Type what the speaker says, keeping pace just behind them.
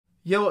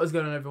Yo, what is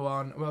going on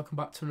everyone? Welcome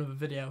back to another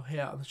video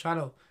here on the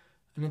channel.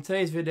 And in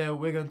today's video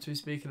we're going to be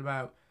speaking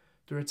about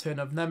the return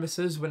of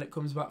Nemesis when it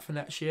comes back for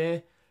next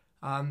year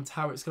and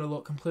how it's going to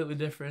look completely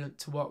different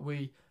to what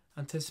we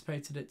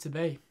anticipated it to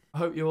be. I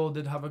hope you all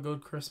did have a good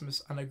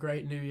Christmas and a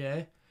great New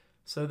Year.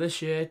 So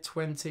this year,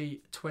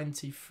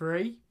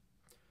 2023,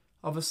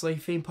 obviously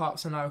theme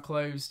parks are now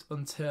closed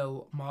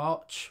until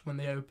March when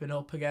they open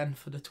up again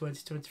for the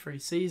 2023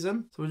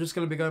 season. So we're just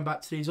going to be going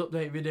back to these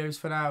update videos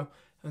for now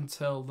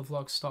until the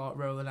vlogs start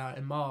rolling out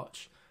in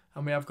March.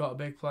 And we have got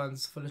big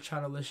plans for the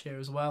channel this year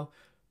as well.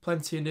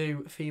 Plenty of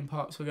new theme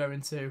parks we're going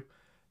to,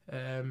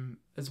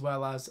 as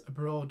well as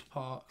abroad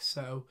parks.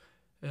 So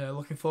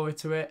looking forward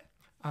to it,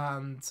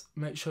 and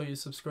make sure you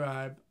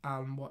subscribe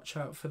and watch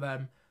out for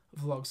them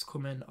vlogs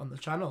coming on the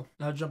channel.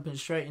 Now jumping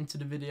straight into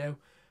the video,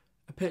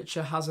 a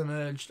picture has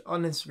emerged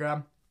on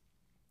Instagram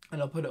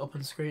and I'll put it up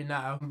on screen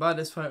now. And by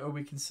this photo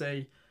we can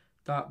see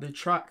that the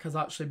track has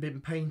actually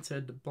been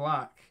painted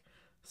black.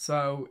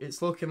 So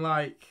it's looking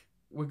like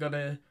we're going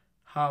to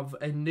have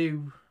a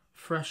new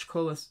fresh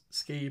colour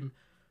scheme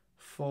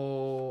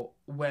for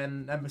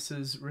when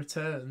Nemesis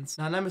returns.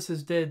 Now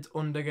Nemesis did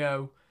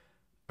undergo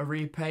a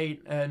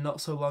repaint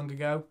not so long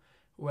ago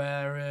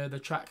where the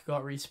track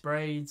got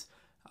resprayed,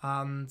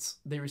 and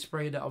they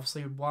resprayed it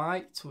obviously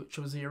white, which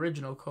was the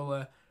original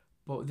colour,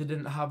 but they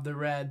didn't have the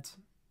red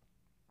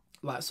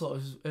like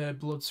sort of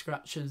blood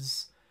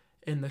scratches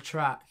in the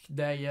track.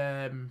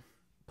 They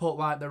put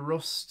like the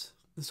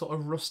sort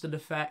of rusted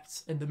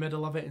effect in the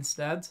middle of it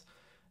instead.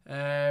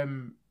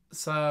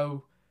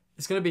 So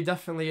it's going to be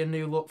definitely a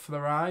new look for the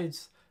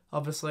rides.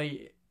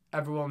 Obviously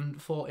everyone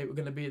thought it was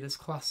going to be this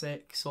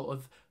classic sort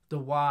of the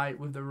white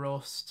with the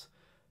rust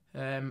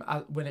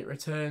when it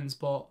returns,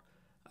 but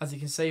as you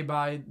can see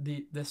by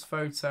this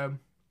photo,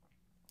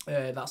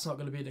 that's not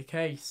going to be the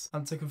case.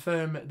 And to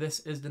confirm,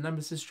 this is the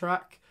Nemesis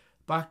track.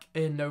 Back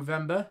in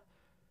November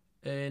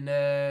in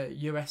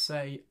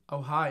USA,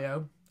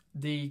 Ohio,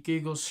 the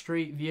Google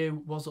Street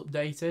View was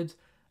updated,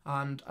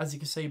 and as you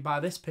can see by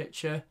this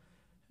picture,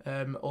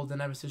 all the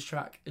Nemesis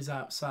track is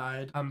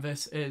outside, and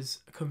this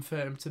is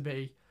confirmed to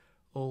be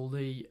all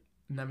the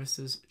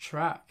Nemesis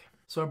track.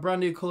 So a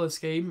brand new colour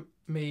scheme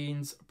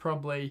means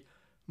probably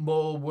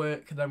more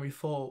work than we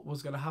thought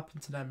was going to happen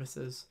to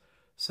Nemesis.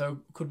 So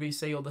could we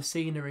see all the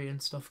scenery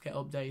and stuff get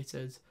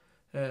updated,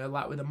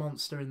 like with a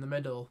monster in the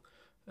middle?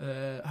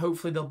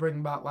 Hopefully they'll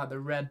bring back like the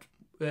red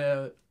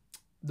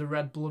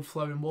blood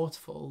flowing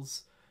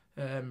waterfalls,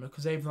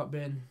 because they've not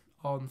been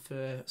on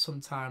for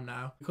some time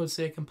now. We could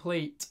see a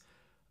complete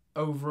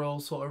overall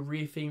sort of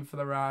retheme for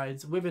the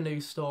rides with a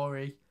new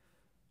story,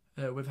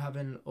 with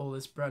having all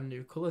this brand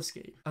new colour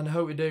scheme. And I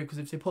hope we do, because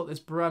if they put this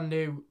brand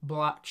new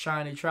black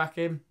shiny track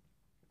in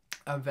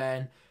and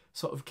then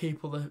sort of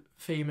keep all the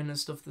theming and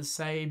stuff the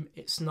same,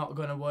 it's not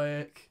going to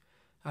work,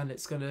 and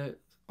it's going to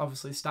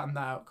obviously stand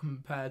out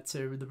compared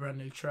to the brand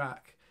new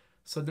track.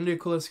 So the new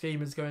colour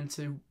scheme is going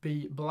to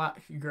be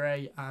black,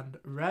 grey and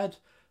red.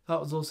 That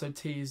was also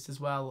teased as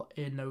well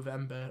in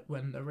November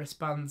when the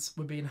wristbands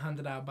were being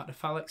handed out by the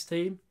Phalanx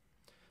team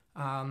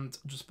and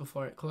just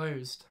before it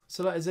closed.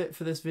 So that is it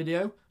for this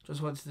video.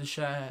 Just wanted to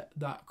share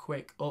that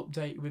quick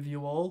update with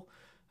you all.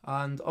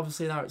 And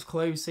obviously now it's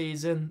closed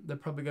season, they're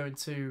probably going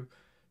to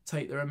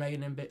take the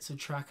remaining bits of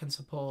track and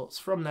supports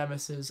from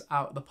Nemesis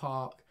out of the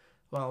park.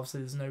 Well,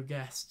 obviously there's no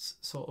guests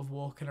sort of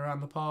walking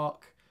around the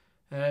park.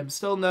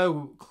 Still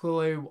no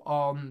clue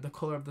on the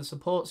colour of the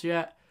supports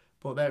yet,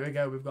 but there we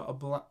go, we've got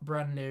a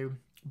brand new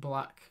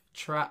black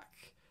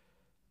track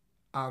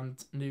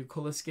and new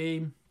colour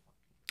scheme.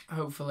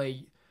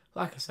 Hopefully,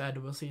 like I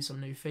said, we'll see some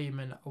new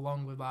theming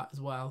along with that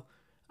as well,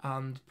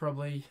 and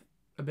probably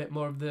a bit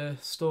more of the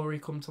story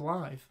come to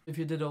life. If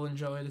you did all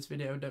enjoy this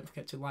video, don't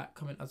forget to like,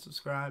 comment and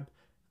subscribe,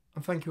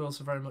 and thank you all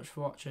so very much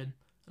for watching,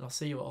 and I'll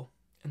see you all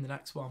in the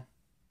next one.